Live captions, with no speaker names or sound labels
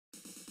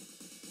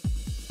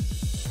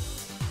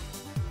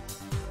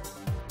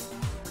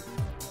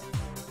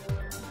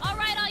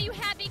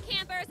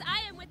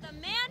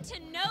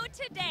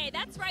today.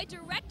 That's right,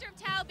 Director of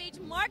TAO Beach,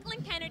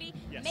 Marklen Kennedy,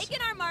 Yes. making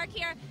our mark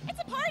here. It's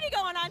a party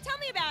going on. Tell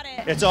me about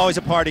it. It's always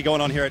a party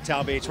going on here at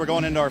TAO Beach. We're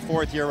going into our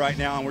 4th year right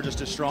now, and we're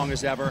just as strong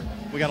as ever.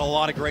 We got a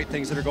lot of great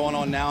things that are going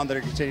on now and that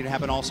are continuing to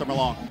happen all summer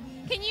long.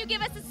 Can you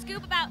give us a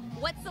scoop about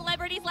what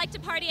celebrities like to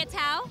party at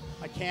TAO?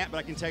 I can't, but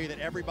I can tell you that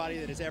everybody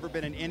that has ever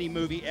been in any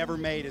movie ever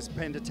made has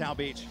been to TAO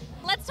Beach.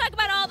 Let's talk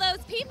about all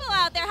those people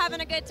out there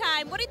having a good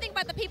time. What do you think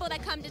about the people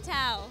that come to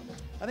TAO?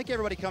 I think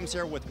everybody comes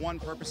here with one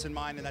purpose in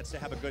mind, and that's to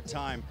have a good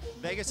time.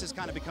 Vegas has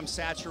kind of become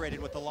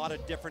saturated with a lot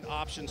of different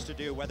options to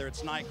do, whether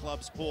it's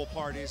nightclubs, pool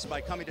parties.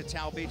 By coming to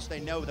TAO Beach, they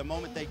know the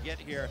moment they get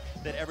here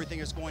that everything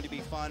is going to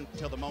be fun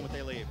till the moment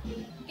they leave.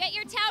 Get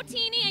your TAO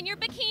teenie and your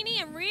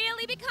bikini and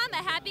really become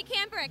a happy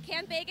camper at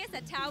Camp Vegas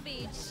at TAO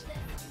Beach.